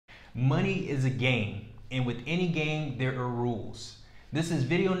Money is a game, and with any game, there are rules. This is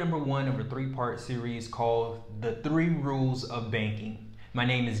video number 1 of a 3-part series called The 3 Rules of Banking. My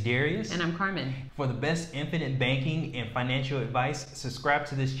name is Darius. And I'm Carmen. For the best infinite banking and financial advice, subscribe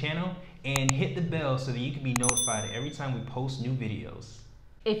to this channel and hit the bell so that you can be notified every time we post new videos.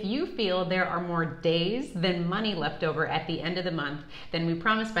 If you feel there are more days than money left over at the end of the month, then we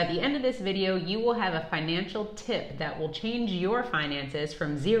promise by the end of this video, you will have a financial tip that will change your finances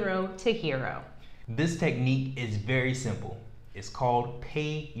from 0 to hero. This technique is very simple. It's called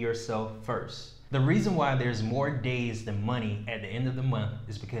pay yourself first. The reason why there's more days than money at the end of the month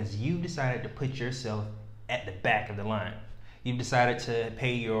is because you've decided to put yourself at the back of the line. You've decided to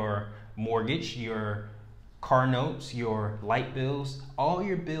pay your mortgage, your car notes, your light bills, all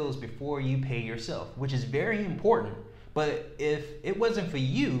your bills before you pay yourself, which is very important. But if it wasn't for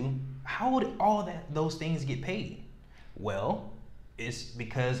you, how would those things get paid? Well, it's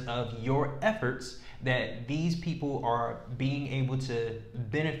because of your efforts that these people are being able to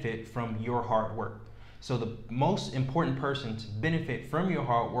benefit from your hard work. So the most important person to benefit from your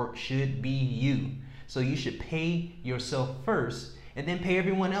hard work should be you. So you should pay yourself first and then pay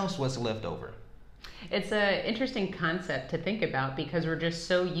everyone else what's left over. It's an interesting concept to think about because we're just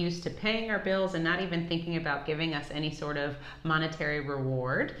so used to paying our bills and not even thinking about giving us any sort of monetary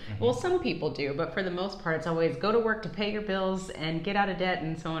reward. Well, some people do, but for the most part, it's always go to work to pay your bills and get out of debt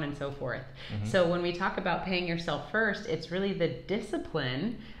and so on and so forth. So when we talk about paying yourself first, it's really the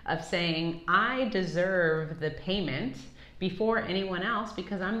discipline of saying, I deserve the payment before anyone else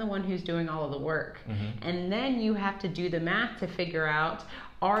because I'm the one who's doing all of the work. And then you have to do the math to figure out,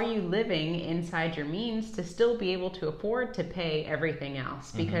 are you living inside your means to still be able to afford to pay everything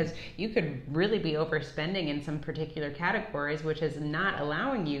else? Because you could really be overspending in some particular categories, which is not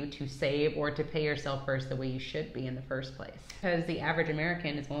allowing you to save or to pay yourself first the way you should be in the first place. Because the average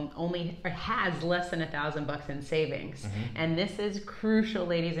American has less than $1,000 in savings. And this is crucial,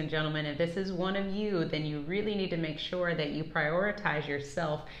 ladies and gentlemen. If this is one of you, then you really need to make sure that you prioritize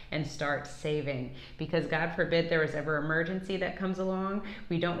yourself and start saving. Because God forbid there was ever an emergency that comes along,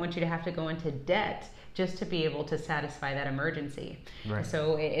 we don't want you to have to go into debt just to be able to satisfy that emergency. Right.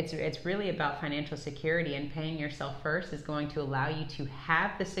 So it's really about financial security, and paying yourself first is going to allow you to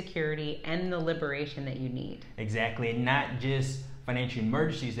have the security and the liberation that you need. Exactly, and not just financial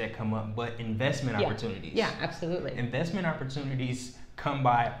emergencies that come up, but investment opportunities. Yeah, absolutely. Investment opportunities come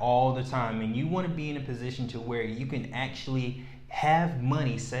by all the time, and you want to be in a position to where you can actually have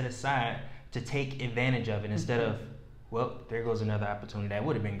money set aside to take advantage of it instead of, well, there goes another opportunity. That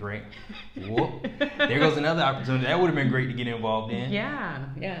would have been great. Whoop. There goes another opportunity. That would have been great to get involved in. Yeah.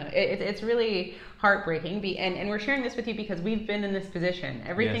 It's really heartbreaking. And we're sharing this with you because we've been in this position.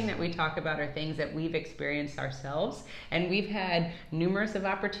 Everything that we talk about are things that we've experienced ourselves. And we've had numerous of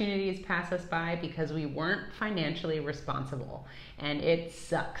opportunities pass us by because we weren't financially responsible. And it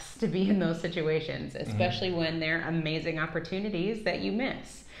sucks to be in those situations, especially when they're amazing opportunities that you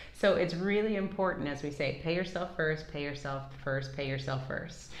miss. So it's really important, as we say, pay yourself first, pay yourself first, pay yourself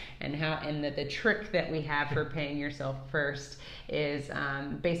first. And the trick that we have for paying yourself first is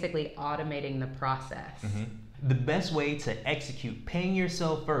basically automating the process. The best way to execute paying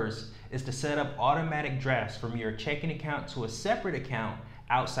yourself first is to set up automatic drafts from your checking account to a separate account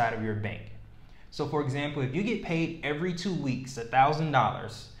outside of your bank. So for example, if you get paid every 2 weeks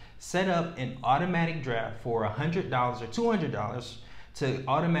 $1,000, set up an automatic draft for $100 or $200 to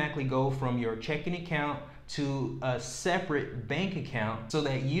automatically go from your checking account to a separate bank account so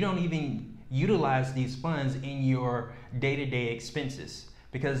that you don't even utilize these funds in your day-to-day expenses.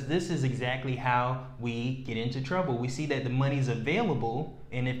 Because this is exactly how we get into trouble. We see that the money's available,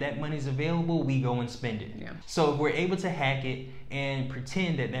 and if that money's available, we go and spend it. So if we're able to hack it and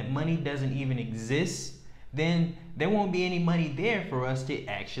pretend that that money doesn't even exist, then there won't be any money there for us to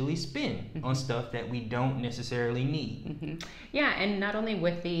actually spend on stuff that we don't necessarily need. Yeah, and not only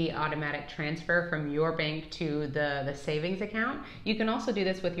with the automatic transfer from your bank to the savings account, you can also do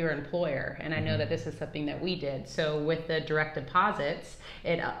this with your employer. And I know that this is something that we did. So with the direct deposits,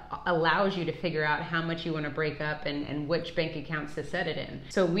 it allows you to figure out how much you want to break up and which bank accounts to set it in.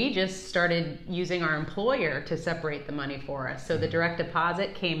 So we just started using our employer to separate the money for us. So the direct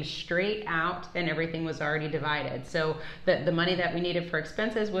deposit came straight out and everything was already divided. So the money that we needed for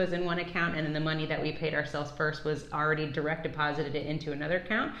expenses was in one account, and then the money that we paid ourselves first was already direct deposited into another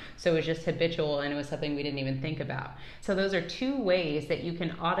account. So it was just habitual, and it was something we didn't even think about. So those are 2 ways that you can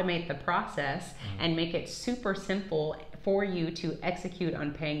automate the process and make it super simple for you to execute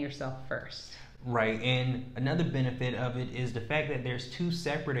on paying yourself first. Right, and another benefit of it is the fact that there's two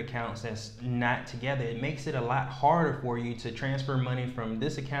separate accounts that's not together. It makes it a lot harder for you to transfer money from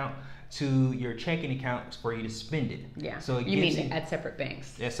this account to your checking account for you to spend it. Yeah. So you mean at separate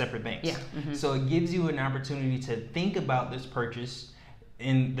banks? At separate banks. Yeah. Mm-hmm. So it gives you an opportunity to think about this purchase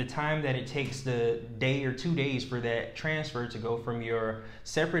in the time that it takes, the day or 2 days for that transfer to go from your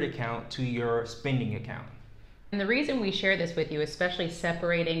separate account to your spending account. And the reason we share this with you, especially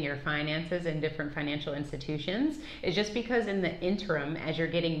separating your finances in different financial institutions, is just because in the interim, as you're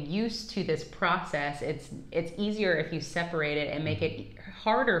getting used to this process, it's easier if you separate it and make it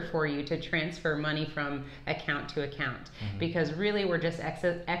harder for you to transfer money from account to account. Because really we're just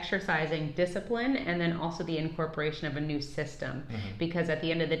exercising discipline and then also the incorporation of a new system. Because at the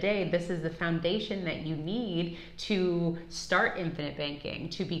end of the day, this is the foundation that you need to start infinite banking,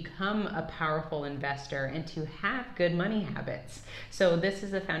 to become a powerful investor, and to have good money habits. So this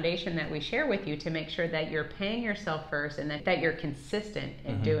is the foundation that we share with you to make sure that you're paying yourself first and that you're consistent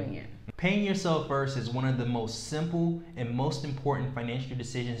in doing it. Paying yourself first is one of the most simple and most important financial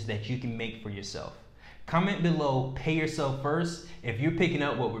decisions that you can make for yourself. Comment below, pay yourself first, if you're picking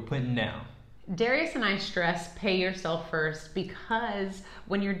up what we're putting down. Darius and I stress pay yourself first because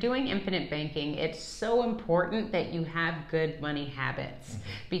when you're doing infinite banking, it's so important that you have good money habits.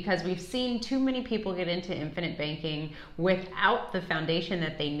 Because we've seen too many people get into infinite banking without the foundation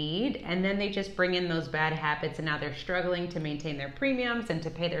that they need, and then they just bring in those bad habits, and now they're struggling to maintain their premiums and to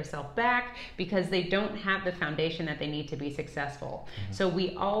pay themselves back because they don't have the foundation that they need to be successful. So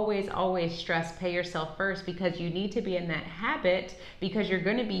we always stress pay yourself first, because you need to be in that habit, because you're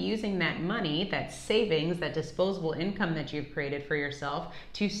going to be using that money, that savings, that disposable income that you've created for yourself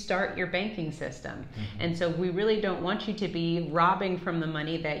to start your banking system. And so we really don't want you to be robbing from the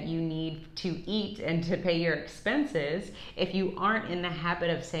money that you need to eat and to pay your expenses if you aren't in the habit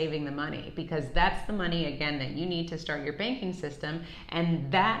of saving the money, because that's the money, again, that you need to start your banking system,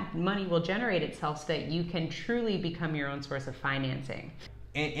 and that money will generate itself so that you can truly become your own source of financing.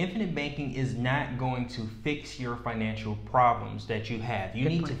 And infinite banking is not going to fix your financial problems that you have. You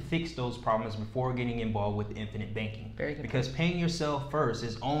need to fix those problems before getting involved with infinite banking. Very good. Because paying yourself first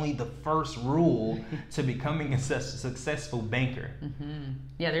is only the first rule to becoming a successful banker.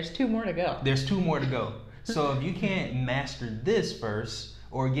 Yeah, there's 2 more to go. There's 2 more to go. So if you can't master this first,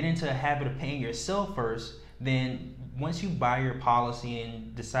 or get into a habit of paying yourself first, then once you buy your policy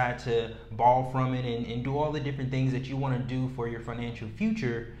and decide to borrow from it and do all the different things that you want to do for your financial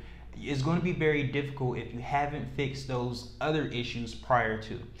future, it's going to be very difficult if you haven't fixed those other issues prior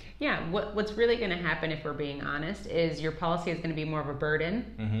to. Yeah, what's really going to happen, if we're being honest, is your policy is going to be more of a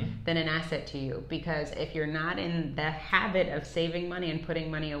burden than an asset to you. Because if you're not in the habit of saving money and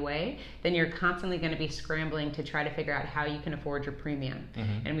putting money away, then you're constantly going to be scrambling to try to figure out how you can afford your premium.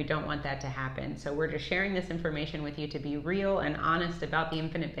 And we don't want that to happen. So we're just sharing this information with you to be real and honest about the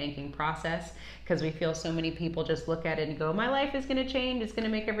infinite banking process, because we feel so many people just look at it and go, my life is going to change, it's going to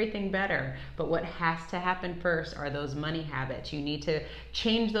make everything better. But what has to happen first are those money habits. You need to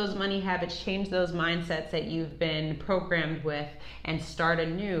change those money habits, change those mindsets that you've been programmed with, and start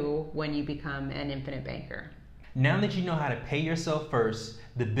anew when you become an infinite banker. Now that you know how to pay yourself first,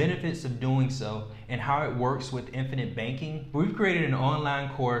 the benefits of doing so, and how it works with infinite banking, we've created an online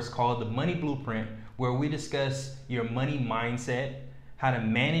course called The Money Blueprint, where we discuss your money mindset, how to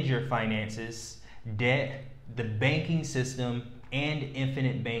manage your finances, debt, the banking system, and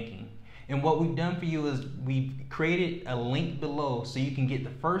infinite banking. And what we've done for you is we've created a link below so you can get the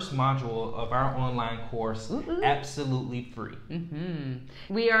first module of our online course absolutely free.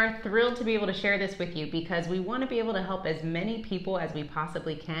 We are thrilled to be able to share this with you, because we want to be able to help as many people as we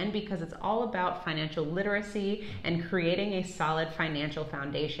possibly can, because it's all about financial literacy and creating a solid financial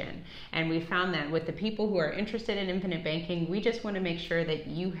foundation. And we found that with the people who are interested in infinite banking, we just want to make sure that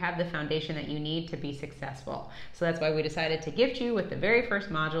you have the foundation that you need to be successful. So that's why we decided to gift you with the very first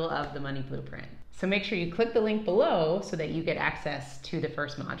module of the Money Blueprint. So make sure you click the link below so that you get access to the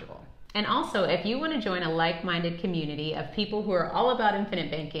first module. And also, if you want to join a like-minded community of people who are all about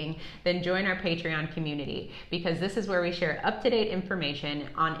infinite banking, then join our Patreon community, because this is where we share up-to-date information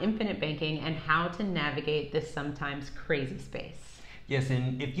on infinite banking and how to navigate this sometimes crazy space. Yes,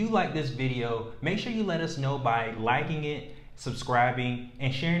 and if you like this video, make sure you let us know by liking it, subscribing,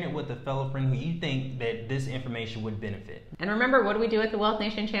 and sharing it with a fellow friend who you think that this information would benefit. And remember, what do we do at the Wealth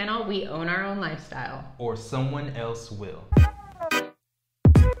Nation channel? We own our own lifestyle. Or someone else will.